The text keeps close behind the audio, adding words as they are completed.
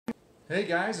Hey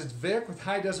guys, it's Vic with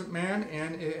High Desert Man,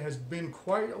 and it has been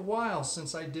quite a while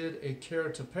since I did a Care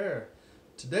to Pair.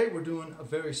 Today we're doing a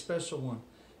very special one.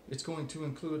 It's going to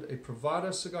include a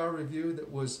Privada cigar review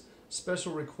that was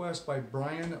special request by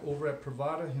Brian over at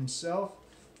Privada himself,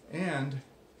 and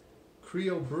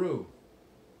Crio Bru.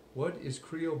 What is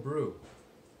Crio Bru?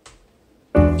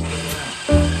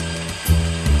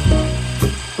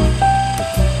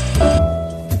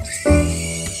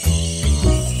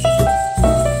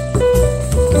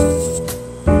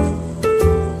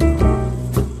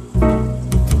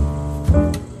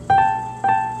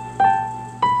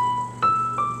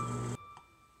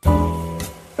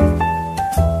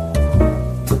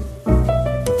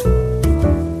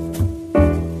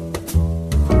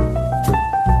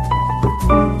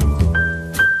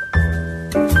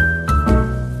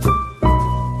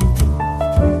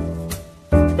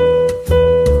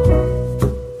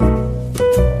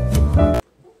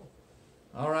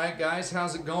 Guys,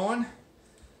 how's it going?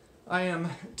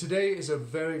 Today is a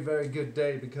very good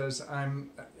day because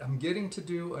I'm getting to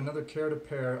do another Care to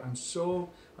Pair.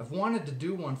 I've wanted to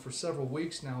do one for several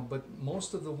weeks now, but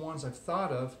most of the ones I've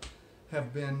thought of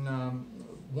have been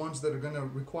ones that are going to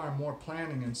require more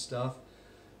planning and stuff.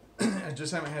 I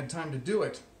just haven't had time to do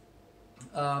it.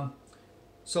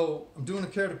 So I'm doing a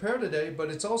Care to Pair today,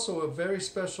 but it's also a very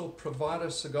special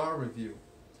Privada cigar review.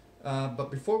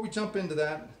 But before we jump into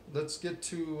that, let's get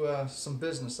to some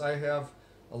business. I have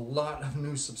a lot of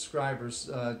new subscribers,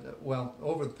 well,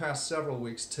 over the past several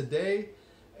weeks. Today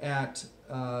at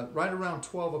right around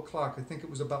 12 o'clock, I think it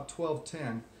was about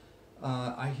 12:10,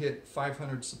 I hit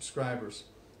 500 subscribers.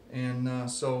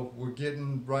 And so we're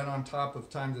getting right on top of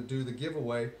time to do the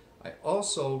giveaway. I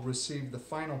also received the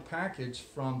final package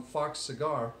from Fox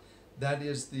Cigar. That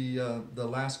is the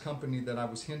last company that I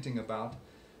was hinting about.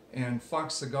 And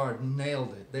Fox Cigar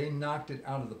nailed it. They knocked it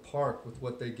out of the park with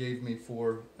what they gave me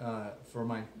for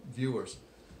my viewers.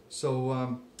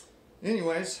 So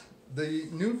anyways, the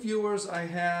new viewers I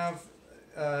have,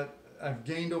 I've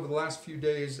gained over the last few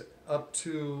days up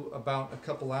to about a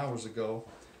couple hours ago,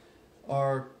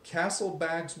 are Castle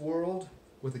Bags World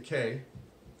with a K,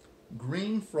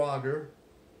 Green Frogger,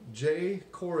 Jay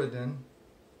Corridan,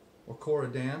 or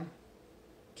Corridan,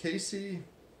 Casey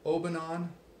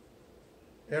Obanon,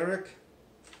 Eric,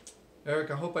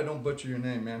 I hope I don't butcher your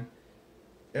name, man.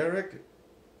 Eric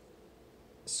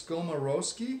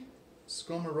Skomarowski,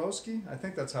 I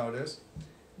think that's how it is.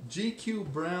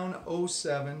 GQ Brown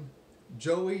 07,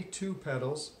 Joey 2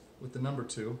 Pedals with the number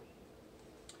 2,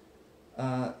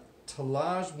 Talaj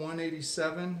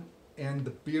 187, and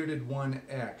the Bearded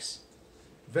 1X.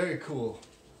 Very cool.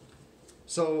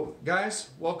 So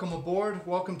guys, welcome aboard.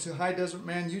 Welcome to High Desert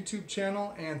Man YouTube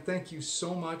channel, and thank you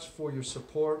so much for your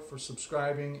support, for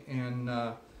subscribing, and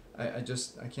I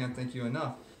can't thank you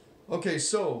enough. Okay,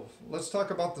 so let's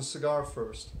talk about the cigar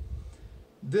first.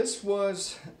 This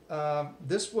was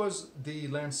the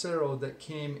Lancero that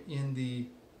came in the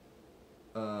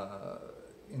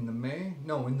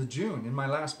June, in my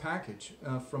last package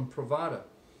from Privada.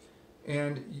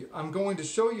 And I'm going to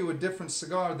show you a different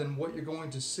cigar than what you're going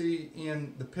to see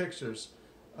in the pictures.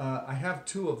 I have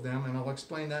 2 of them, and I'll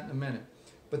explain that in a minute.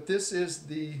 But this is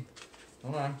the,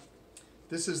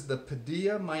 this is the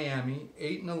Padilla Miami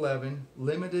 8-11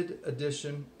 limited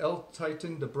edition El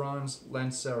Titan de Bronze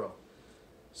Lancero.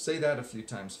 Say that a few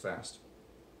times fast.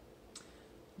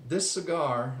 This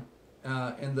cigar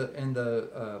and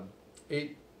the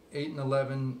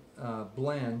 8-11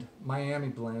 blend, Miami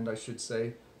blend, I should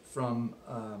say, from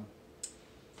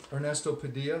Ernesto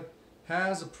Padilla,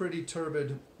 has a pretty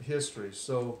turbid history,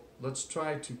 so let's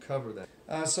try to cover that.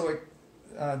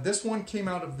 This one came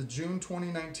out of the June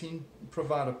 2019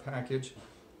 Privada package,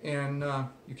 and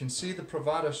you can see the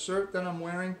Privada shirt that I'm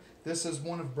wearing. This is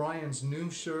one of Brian's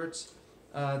new shirts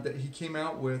that he came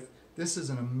out with. This is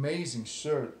an amazing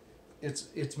shirt.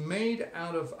 It's made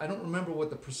out of, I don't remember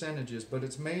what the percentage is, but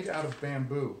it's made out of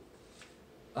bamboo.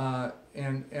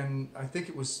 And I think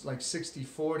it was like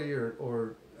 60-40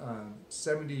 or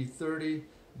 70-30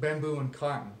 bamboo and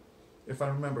cotton, if I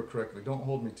remember correctly. Don't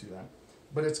hold me to that.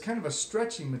 But it's kind of a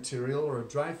stretchy material or a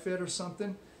dry fit or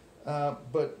something,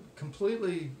 but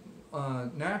completely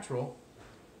natural,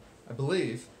 I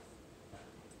believe.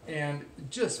 And it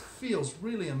just feels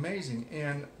really amazing.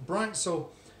 And Brian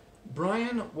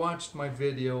watched my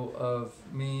video of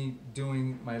me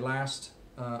doing my last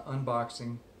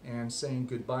unboxing and saying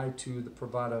goodbye to the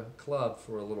Privada Club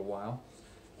for a little while.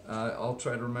 I'll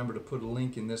try to remember to put a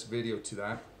link in this video to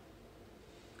that.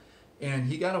 And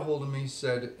he got a hold of me,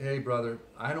 said, "Hey brother,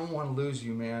 I don't want to lose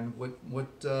you, man.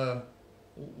 What's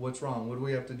wrong? What do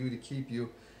we have to do to keep you?"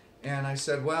 And I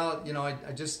said, well, you know, I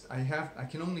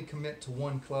can only commit to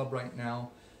one club right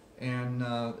now. And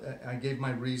I gave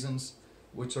my reasons,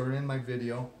 which are in my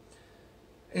video.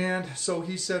 And so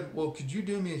he said, well, could you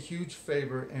do me a huge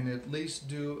favor and at least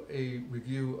do a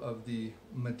review of the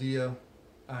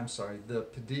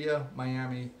Padilla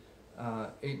Miami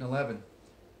 8 and 11?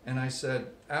 And I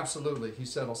said, absolutely. He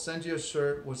said, I'll send you a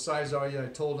shirt. What size are you? I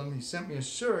told him. He sent me a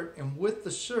shirt, and with the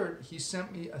shirt, he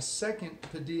sent me a second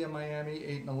Padilla Miami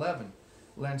 8 and 11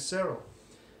 Lancero.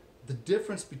 The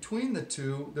difference between the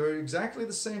two, they're exactly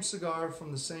the same cigar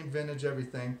from the same vintage,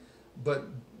 everything, but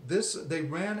they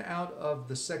ran out of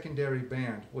the secondary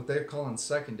band, what they're calling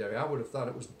secondary. I would have thought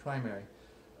it was the primary.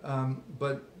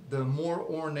 But the more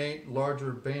ornate,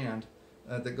 larger band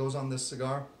that goes on this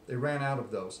cigar, they ran out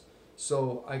of those.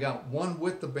 So I got one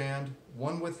with the band,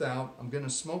 one without. I'm going to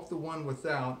smoke the one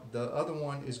without. The other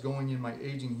one is going in my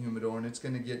aging humidor, and it's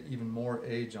going to get even more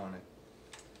age on it.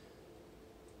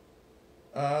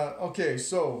 Okay,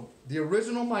 so the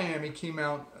original Miami came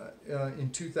out in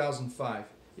 2005.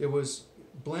 It was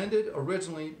blended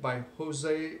originally by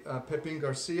Jose Pepin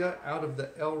Garcia out of the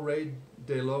El Rey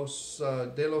de los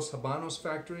Habanos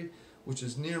factory, which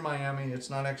is near Miami. It's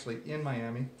not actually in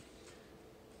Miami.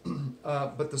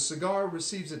 But the cigar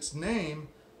receives its name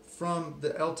from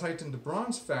the El Titan de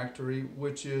Bronze factory,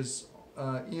 which is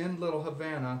in Little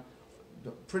Havana,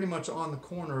 pretty much on the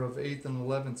corner of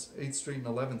 8th Street and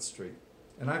 11th Street.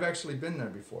 And I've actually been there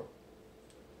before.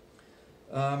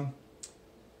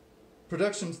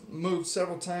 Production moved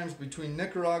several times between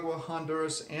Nicaragua,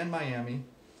 Honduras, and Miami.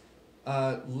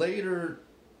 Later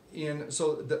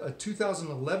a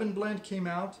 2011 blend came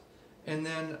out, and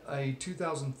then a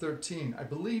 2013. I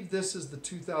believe this is the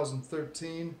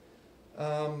 2013,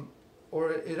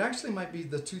 or it actually might be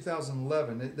the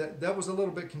 2011. That was a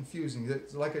little bit confusing.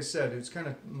 Like I said, it's kind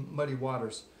of muddy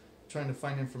waters trying to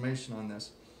find information on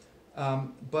this.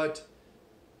 But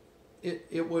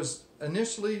it was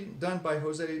initially done by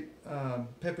Jose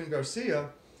Pepin Garcia,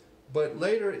 but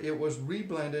later it was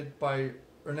reblended by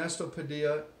Ernesto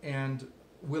Padilla and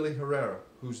Willie Herrera,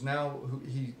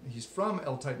 he's from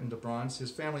El Titan de Bronze.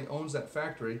 His family owns that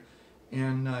factory,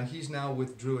 and he's now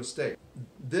with Drew Estate.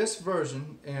 This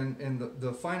version and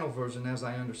the final version, as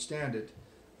I understand it,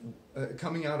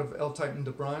 coming out of El Titan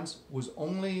de Bronze, was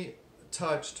only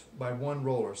touched by one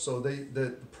roller. So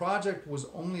the project was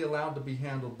only allowed to be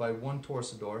handled by one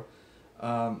torcedor,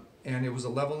 and it was a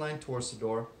level 9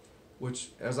 torcedor, which,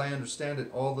 as I understand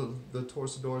it, all the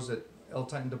torcedors at El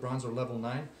Titan de Bronze are level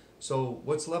 9. So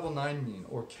what's level 9 mean,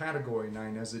 or category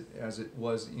 9 as it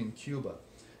was in Cuba?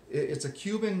 It's a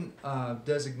Cuban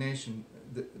designation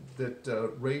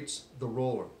that rates the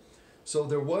roller. So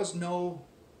there was no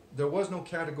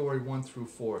category 1 through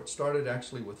 4. It started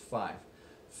actually with 5.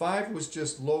 5 was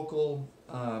just local,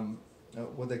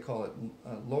 what they call it,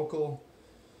 local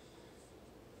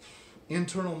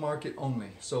internal market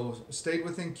only. So stayed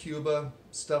within Cuba,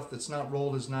 stuff that's not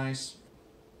rolled as nice.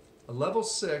 A level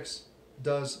 6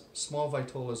 does small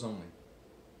vitolas only.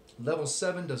 Level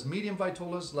 7 does medium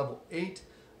vitolas. Level 8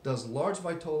 does large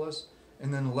vitolas.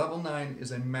 And then level 9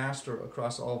 is a master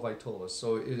across all vitolas.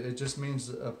 So it just means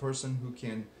a person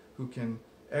who can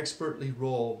expertly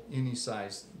roll any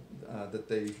size that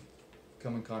they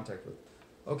come in contact with.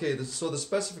 Okay, so the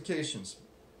specifications.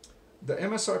 The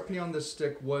MSRP on this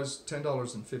stick was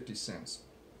 $10.50.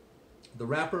 The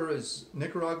wrapper is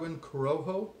Nicaraguan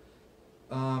Corojo.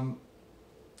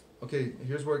 Okay,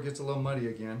 here's where it gets a little muddy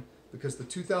again, because the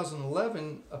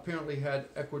 2011 apparently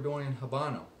had Ecuadorian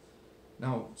Habano.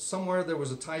 Now, somewhere there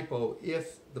was a typo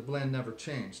if the blend never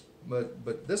changed,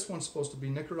 but this one's supposed to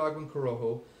be Nicaraguan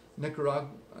Corojo,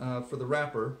 for the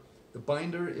wrapper. The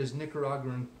binder is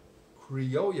Nicaraguan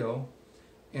Criollo,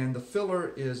 and the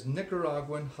filler is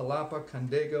Nicaraguan Jalapa,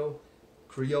 Candago,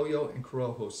 Criollo, and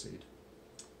Corojo seed.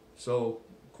 So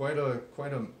quite a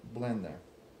blend there.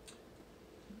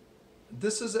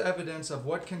 This is evidence of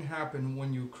what can happen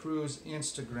when you cruise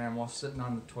Instagram while sitting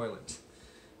on the toilet.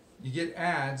 You get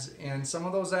ads, and some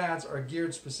of those ads are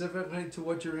geared specifically to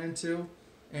what you're into,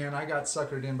 and I got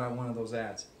suckered in by one of those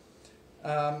ads.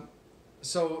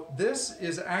 So this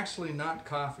is actually not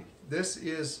coffee. This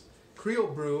is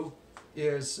Crio Bru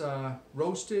is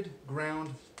roasted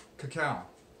ground cacao.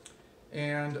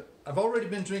 And I've already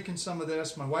been drinking some of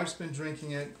this. My wife's been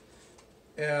drinking it.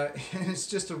 And it's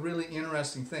just a really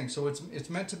interesting thing. So it's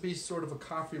meant to be sort of a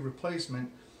coffee replacement.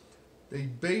 They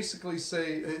basically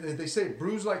say it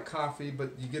brews like coffee,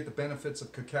 but you get the benefits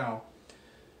of cacao.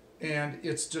 And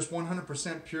it's just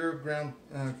 100% pure ground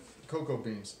cocoa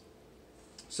beans.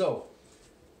 So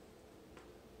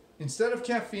instead of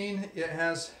caffeine, it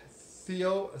has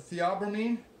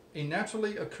theobromine, a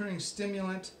naturally occurring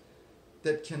stimulant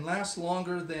that can last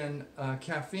longer than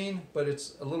caffeine, but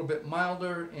it's a little bit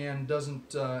milder and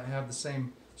doesn't have the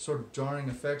same sort of jarring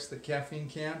effects that caffeine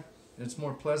can. It's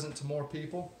more pleasant to more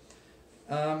people.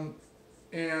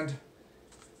 And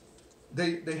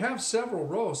they have several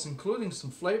roasts, including some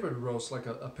flavored roasts, like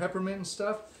a peppermint and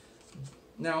stuff.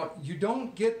 Now, you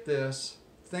don't get this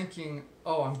thinking,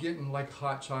 oh, I'm getting like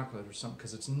hot chocolate or something,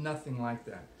 because it's nothing like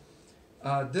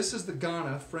that. This is the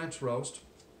Ghana French roast.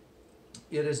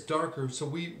 It is darker, so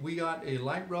we got a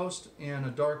light roast and a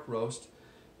dark roast,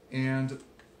 and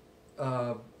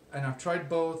I've tried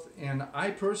both, and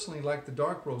I personally like the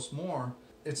dark roast more.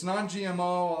 It's non-GMO,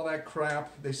 all that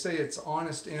crap. They say it's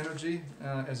honest energy,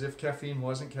 as if caffeine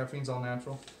wasn't. Caffeine's all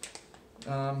natural.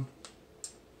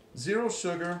 Zero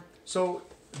sugar. So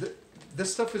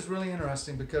this stuff is really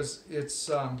interesting because it's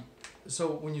so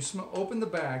when you open the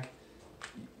bag,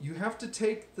 you have to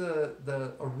take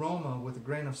the aroma with a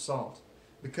grain of salt,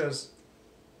 because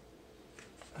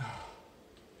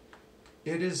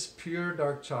it is pure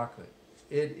dark chocolate.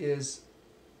 It is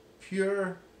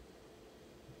pure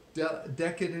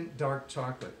decadent dark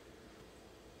chocolate.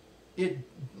 It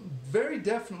very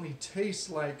definitely tastes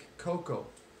like cocoa,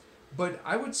 but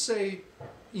I would say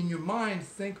in your mind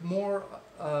think more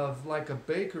of like a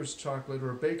baker's chocolate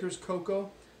or a baker's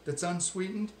cocoa that's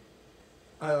unsweetened.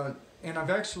 And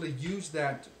I've actually used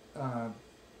that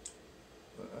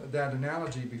that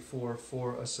analogy before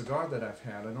for a cigar that I've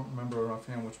had. I don't remember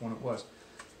offhand which one it was,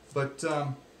 but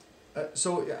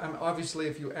so obviously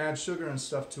if you add sugar and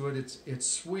stuff to it, it's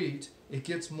sweet. It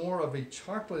gets more of a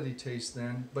chocolatey taste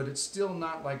then, but it's still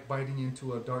not like biting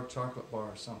into a dark chocolate bar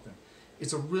or something.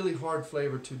 It's a really hard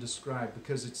flavor to describe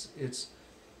because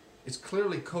it's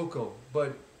clearly cocoa,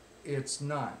 but it's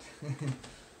not.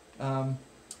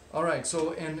 All right,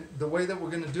 so and the way that we're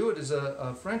going to do it is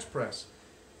a French press.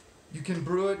 You can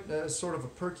brew it as sort of a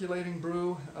percolating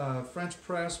brew, French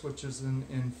press, which is an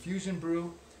infusion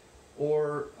brew,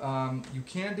 or you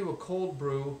can do a cold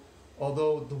brew,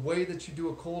 although the way that you do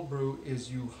a cold brew is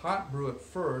you hot brew it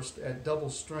first at double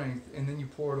strength, and then you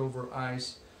pour it over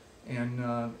ice and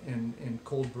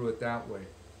cold brew it that way.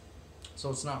 So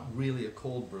it's not really a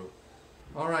cold brew.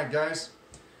 All right, guys.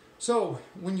 So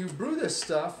when you brew this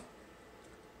stuff,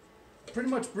 pretty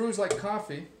much brews like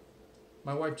coffee.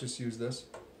 My wife just used this.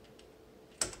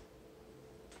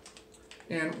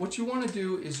 And what you want to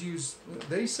do is use,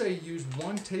 they say use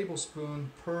 1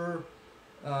 tablespoon per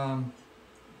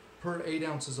 8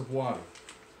 ounces of water.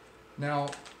 Now,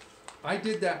 I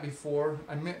did that before.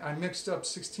 I mixed up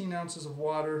 16 ounces of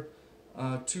water,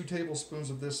 2 tablespoons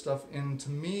of this stuff, and to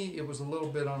me it was a little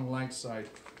bit on the light side.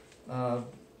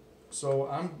 So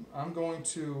I'm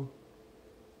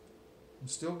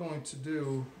still going to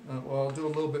do, well, I'll do a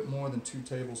little bit more than 2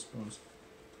 tablespoons.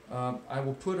 I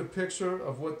will put a picture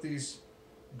of what these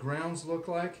grounds look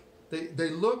like. They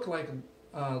look like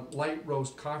light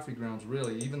roast coffee grounds,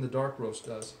 really. Even the dark roast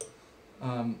does.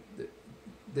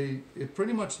 It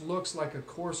pretty much looks like a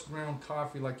coarse ground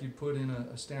coffee, like you'd put in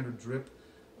a standard drip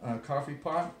coffee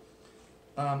pot.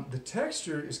 The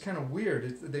texture is kind of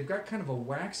weird. They've got kind of a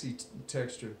waxy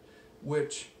texture,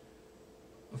 which,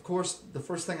 of course, the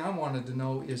first thing I wanted to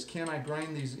know is, can I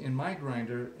grind these in my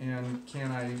grinder, and can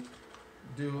I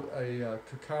do a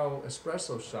cacao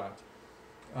espresso shot?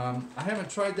 I haven't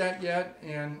tried that yet,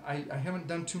 and I haven't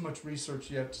done too much research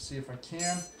yet to see if I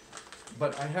can,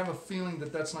 but I have a feeling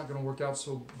that that's not going to work out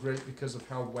so great because of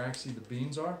how waxy the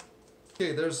beans are.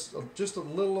 Okay, there's just a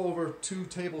little over 2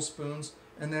 tablespoons,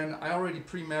 and then I already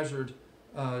pre-measured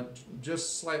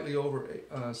just slightly over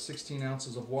 16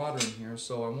 ounces of water in here,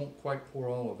 so I won't quite pour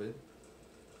all of it.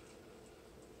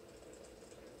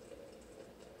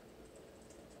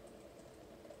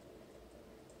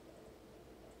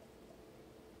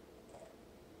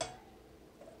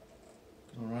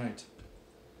 All right,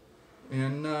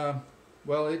 and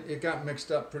well, it got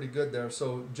mixed up pretty good there,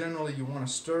 so generally you want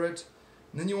to stir it,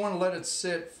 and then you want to let it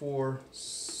sit for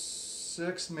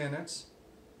 6 minutes.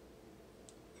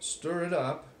 Stir it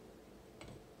up,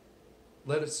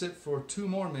 let it sit for 2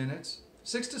 more minutes,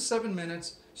 6 to 7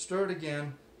 minutes, stir it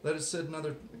again, let it sit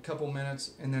another couple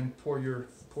minutes, and then pour your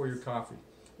coffee,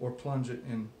 or plunge it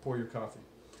and pour your coffee.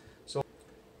 So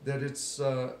that it's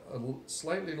a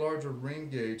slightly larger ring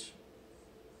gauge.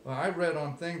 I read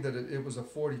on thing that it was a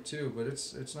 42, but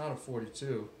it's not a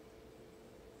 42.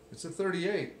 It's a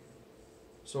 38.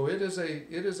 So it is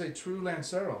a true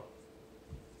Lancero.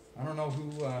 I don't know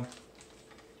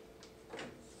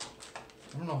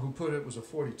who put it was a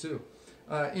 42.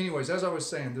 Anyways, as I was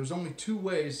saying, there's only 2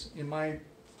 ways, in my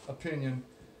opinion,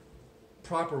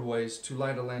 proper ways to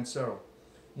light a Lancero.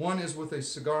 One is with a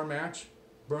cigar match.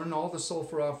 Burn all the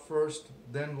sulfur off first,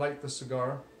 then light the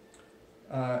cigar.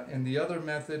 And the other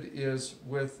method is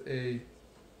with a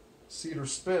cedar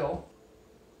spill.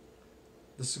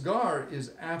 The cigar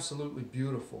is absolutely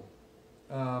beautiful.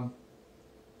 Yeah,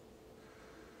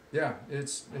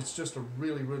 it's just a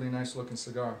really, really nice looking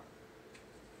cigar.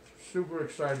 Super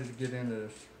excited to get into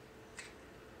this.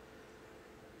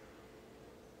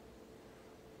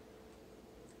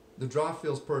 The draw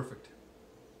feels perfect.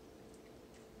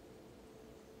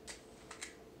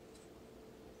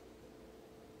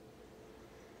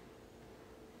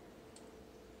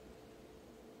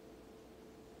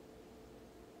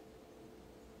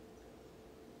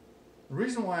 The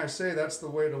reason why I say that's the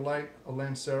way to light a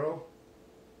Lancero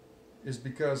is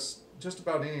because just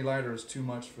about any lighter is too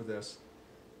much for this.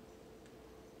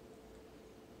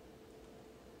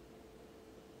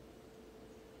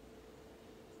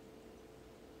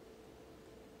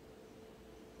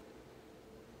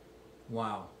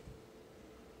 Wow.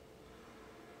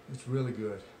 It's really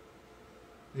good.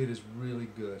 It is really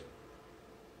good.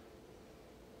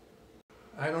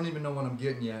 I don't even know what I'm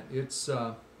getting yet. It's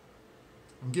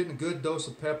I'm getting a good dose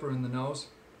of pepper in the nose.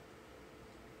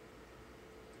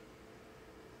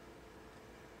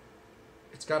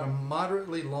 It's got a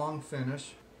moderately long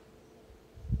finish.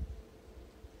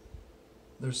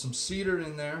 There's some cedar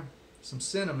in there, some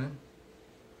cinnamon.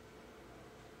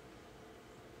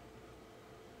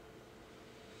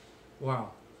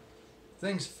 Wow.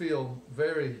 Things feel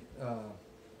very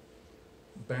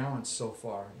balanced so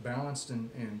far. Balanced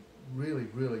and really,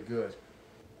 really good.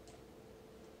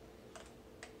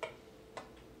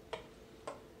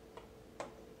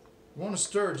 You want to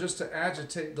stir just to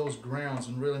agitate those grounds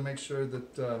and really make sure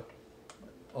that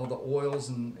all the oils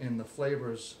and the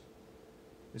flavors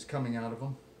is coming out of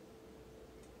them.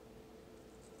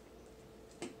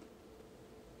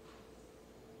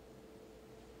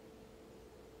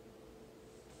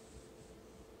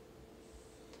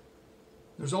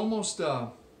 There's almost,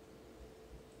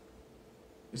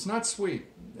 it's not sweet.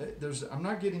 I'm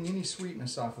not getting any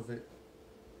sweetness off of it.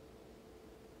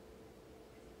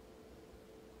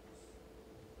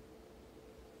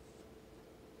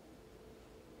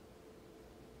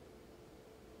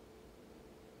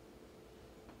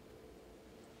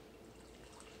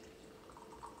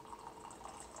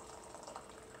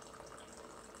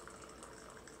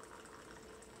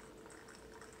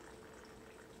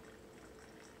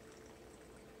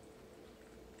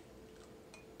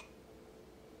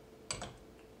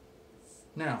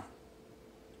 Now,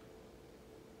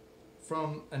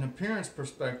 from an appearance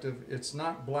perspective, it's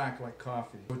not black like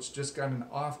coffee. It's just got an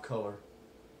off color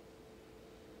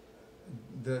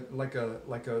that like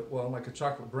a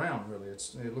chocolate brown, really.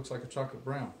 It looks like a chocolate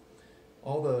brown.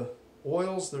 All the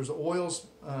oils, there's oils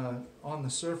on the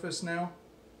surface now,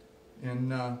 and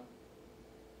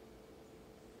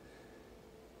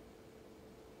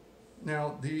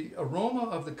now the aroma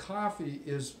of the coffee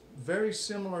is very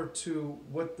similar to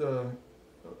what the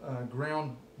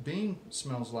ground bean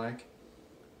smells like,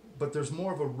 but there's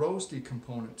more of a roasty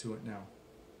component to it now.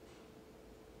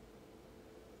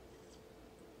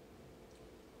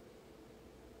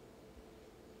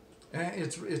 And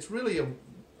it's really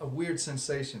a weird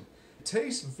sensation. It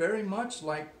tastes very much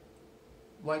like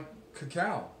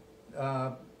cacao.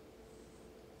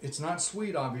 It's not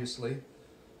sweet, obviously.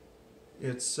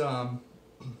 It's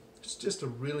just a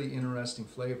really interesting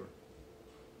flavor.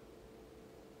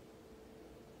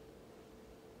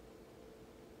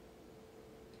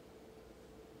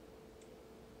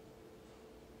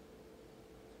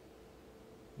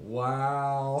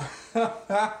 Wow.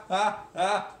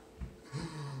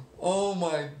 Oh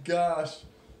my gosh.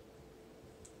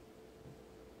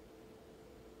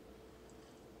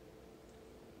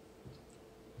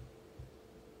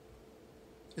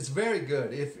 It's very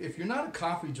good. If you're not a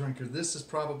coffee drinker, this is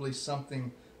probably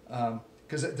something,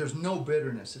 because there's no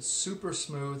bitterness. It's super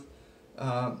smooth,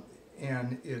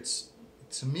 and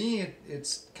to me,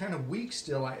 it's kind of weak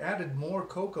still. I added more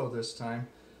cocoa this time.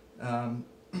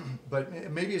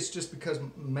 But maybe it's just because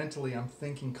mentally I'm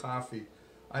thinking coffee.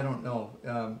 I don't know.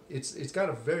 It's got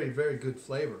a very, very good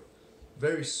flavor,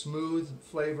 very smooth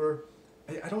flavor.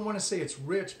 I don't want to say it's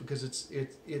rich because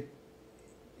it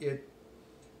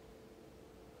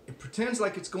pretends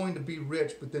like it's going to be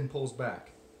rich, but then pulls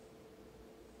back.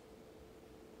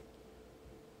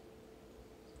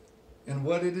 And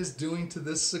what it is doing to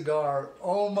this cigar,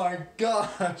 oh my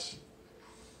gosh,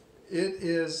 it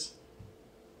is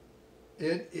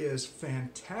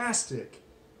fantastic.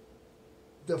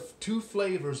 The two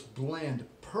flavors blend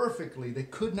perfectly. They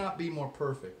could not be more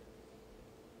perfect.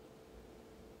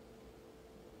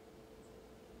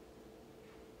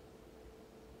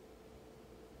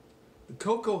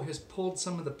 cocoa has pulled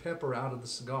some of the pepper out of the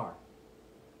cigar.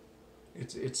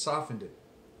 It's softened it.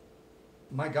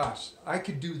 My gosh, I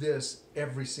could do this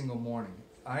every single morning.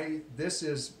 I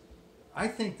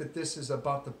think that this is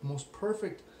about the most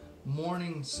perfect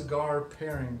morning cigar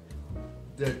pairing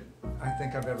that I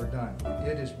think I've ever done.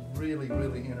 It is really,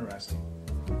 really interesting.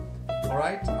 All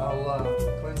right, I'll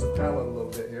cleanse the palate a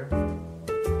little bit here.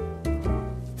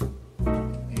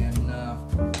 And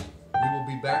we will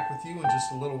be back with you in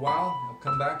just a little while. I'll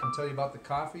come back and tell you about the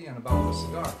coffee and about the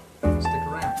cigar. Stick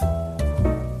around.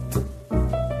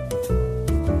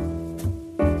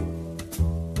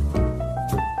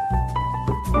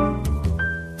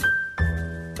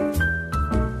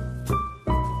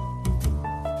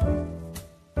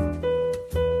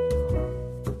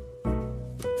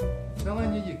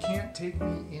 Take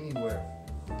me anywhere.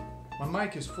 My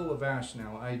mic is full of ash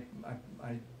now. I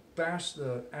bashed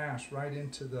the ash right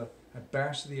into the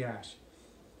ash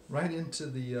right into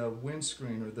the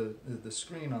windscreen or the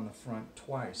screen on the front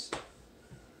twice.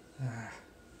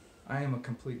 I am a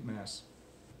complete mess.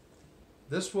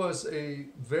 This was a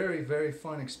very, very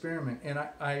fun experiment, and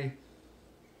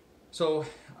so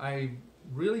I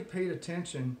really paid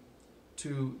attention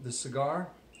to the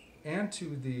cigar and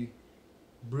to the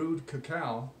brewed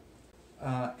cacao.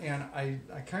 And I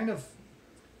kind of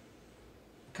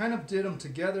did them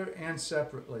together and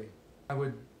separately. I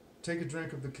would take a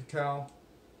drink of the cacao,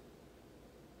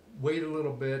 wait a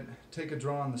little bit, take a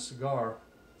draw on the cigar,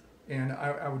 and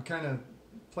I would kind of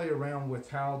play around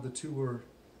with how the two were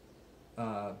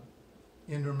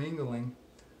intermingling.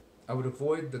 I would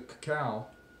avoid the cacao,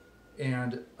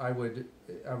 and I would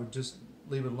just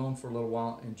leave it alone for a little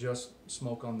while and just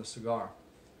smoke on the cigar.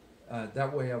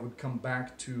 That way I would come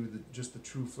back to just the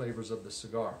true flavors of the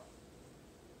cigar.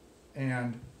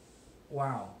 And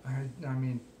wow, I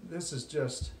mean, this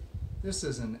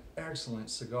is an excellent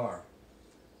cigar.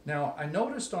 Now, I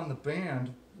noticed on the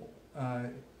band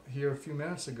here a few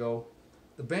minutes ago,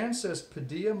 the band says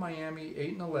Padilla, Miami,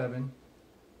 8 and 11,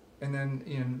 and then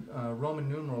in Roman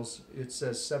numerals it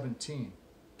says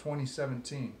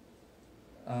 2017.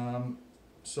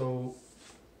 So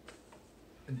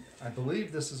I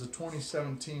believe this is a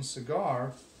 2017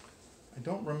 cigar. I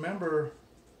don't remember.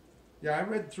 Yeah, I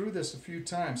read through this a few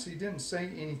times. He didn't say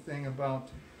anything about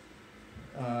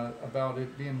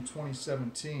it being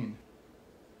 2017.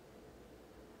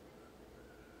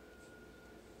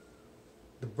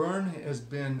 The burn has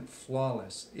been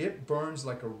flawless. It burns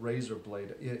like a razor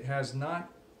blade. It has not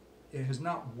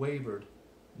wavered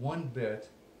one bit.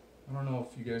 I don't know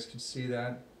if you guys can see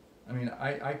that. I mean,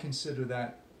 I consider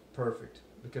that perfect,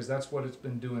 because that's what it's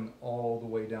been doing all the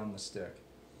way down the stick.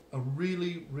 A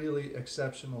really, really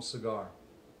exceptional cigar.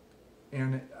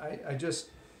 And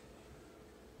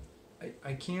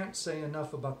I can't say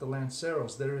enough about the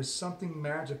Lanceros. There is something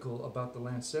magical about the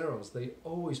Lanceros. They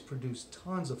always produce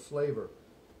tons of flavor.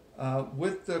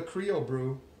 With the Crio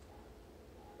Bru,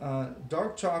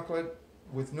 dark chocolate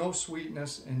with no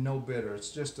sweetness and no bitter.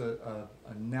 It's just a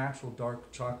natural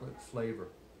dark chocolate flavor.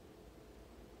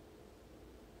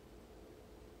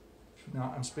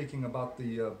 Now I'm speaking about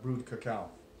the brewed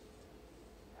cacao.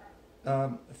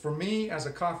 For me, as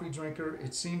a coffee drinker,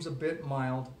 it seems a bit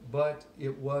mild, but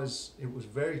it was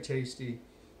very tasty,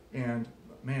 and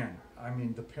man, I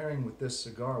mean, the pairing with this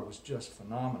cigar was just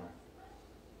phenomenal.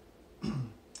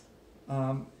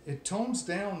 It tones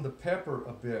down the pepper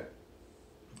a bit.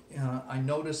 I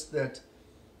noticed that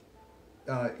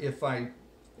if I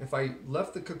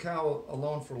left the cacao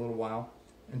alone for a little while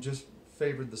and just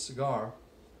favored the cigar,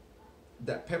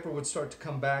 that pepper would start to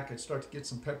come back. I'd start to get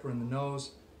some pepper in the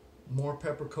nose, more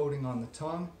pepper coating on the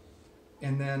tongue,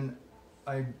 and then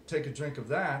I'd take a drink of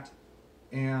that,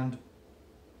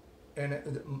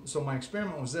 so my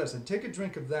experiment was this. I'd take a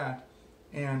drink of that,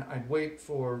 and I'd wait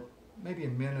for maybe a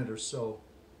minute or so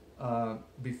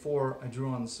before I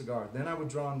drew on the cigar. Then I would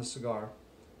draw on the cigar,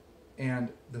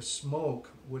 and the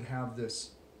smoke would have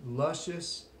this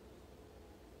luscious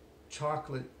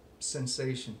chocolate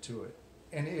sensation to it.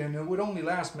 And it would only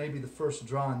last maybe the first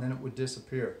draw, and then it would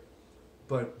disappear.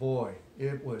 But boy,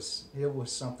 it was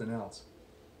something else.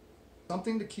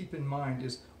 Something to keep in mind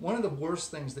is one of the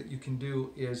worst things that you can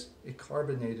do is a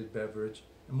carbonated beverage,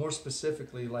 and more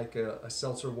specifically like a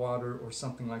seltzer water or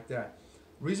something like that.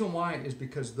 Reason why is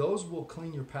because those will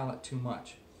clean your palate too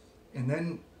much, and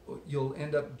then you'll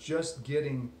end up just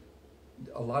getting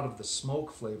a lot of the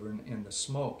smoke flavor and the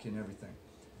smoke and everything.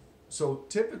 So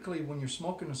typically when you're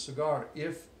smoking a cigar,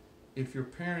 if you're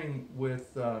pairing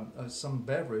with some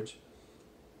beverage,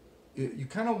 you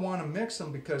kind of want to mix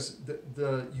them, because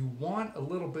you want a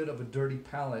little bit of a dirty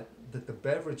palate that the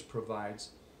beverage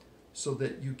provides, so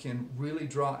that you can really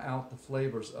draw out the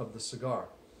flavors of the cigar.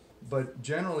 But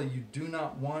generally you do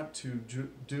not want to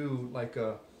do like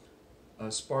a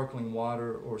sparkling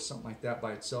water or something like that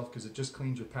by itself, because it just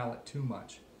cleans your palate too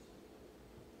much.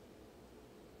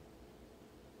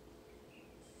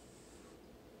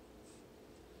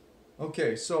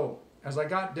 Okay, so as I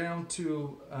got down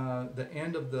to the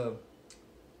end of the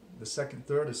second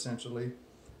third, essentially,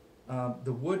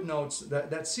 the wood notes,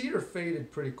 that cedar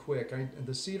faded pretty quick.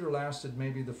 The cedar lasted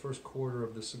maybe the first quarter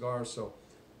of the cigar, so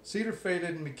cedar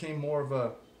faded and became more of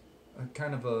a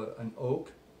kind of an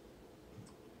oak.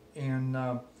 And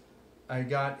I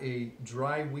got a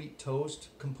dry wheat toast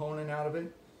component out of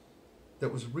it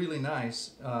that was really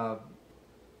nice.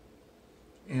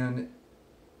 And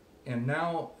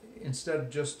now, instead of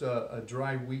just a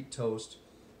dry wheat toast,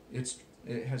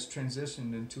 it has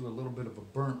transitioned into a little bit of a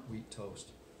burnt wheat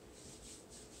toast.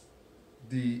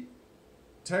 The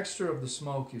texture of the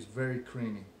smoke is very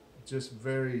creamy, just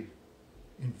very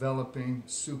enveloping,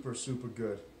 super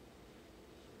good.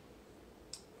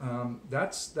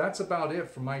 That's about it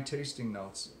for my tasting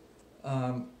notes.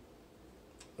 A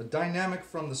dynamic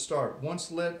from the start.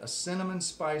 Once lit, a cinnamon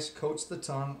spice coats the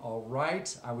tongue. All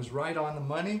right, I was right on the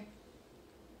money.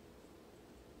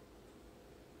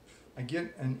 I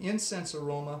get an incense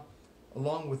aroma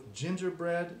along with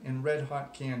gingerbread and red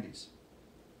hot candies.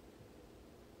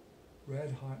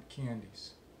 Red hot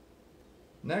candies.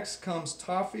 Next comes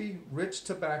toffee, rich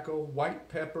tobacco, white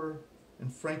pepper,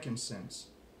 and frankincense.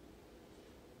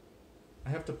 I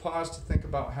have to pause to think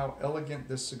about how elegant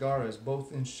this cigar is,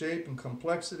 both in shape and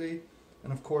complexity,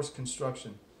 and of course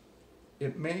construction.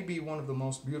 It may be one of the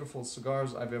most beautiful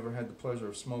cigars I've ever had the pleasure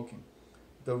of smoking.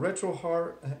 The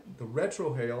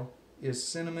retrohale is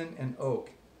cinnamon and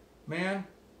oak. Man,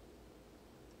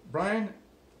 Brian,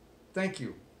 thank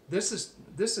you. This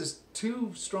is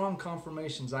two strong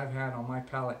confirmations I've had on my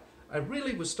palate. I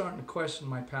really was starting to question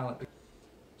my palate.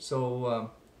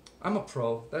 So I'm a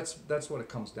pro. That's what it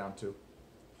comes down to.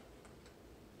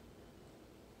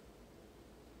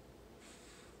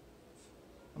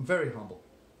 I'm very humble.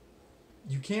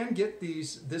 You can get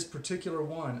this particular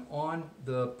one on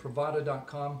the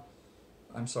Privada.com,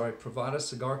 I'm sorry,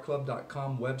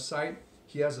 PrivadaCigarClub.com website.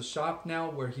 He has a shop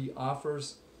now where he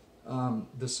offers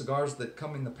the cigars that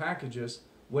come in the packages,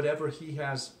 whatever he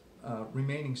has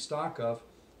remaining stock of,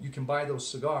 you can buy those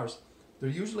cigars. They're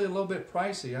usually a little bit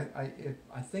pricey.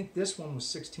 I think this one was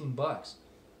 16 bucks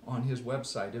on his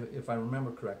website, if I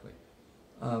remember correctly.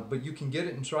 But you can get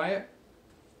it and try it.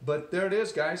 But there it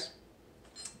is, guys.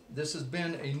 This has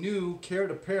been a new Care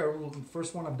to Pair, the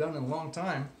first one I've done in a long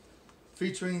time,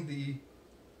 featuring the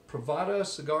Privada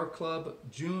Cigar Club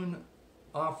June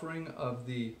offering of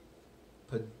the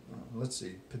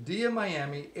Padilla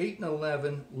Miami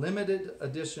 8-11 limited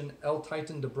edition El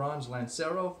Titan de Bronze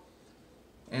Lancero,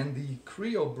 and the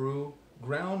Crio Bru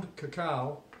ground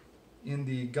cacao in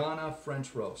the Ghana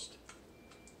French roast.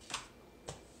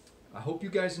 I hope you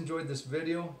guys enjoyed this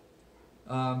video.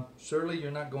 Surely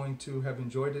you're not going to have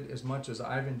enjoyed it as much as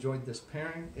I've enjoyed this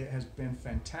pairing. It has been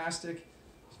fantastic.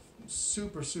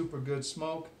 Super good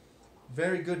smoke.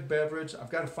 Very good beverage. I've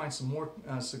got to find some more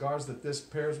cigars that this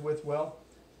pairs with well.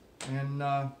 And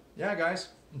yeah, guys,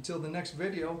 until the next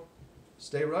video,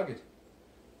 stay rugged.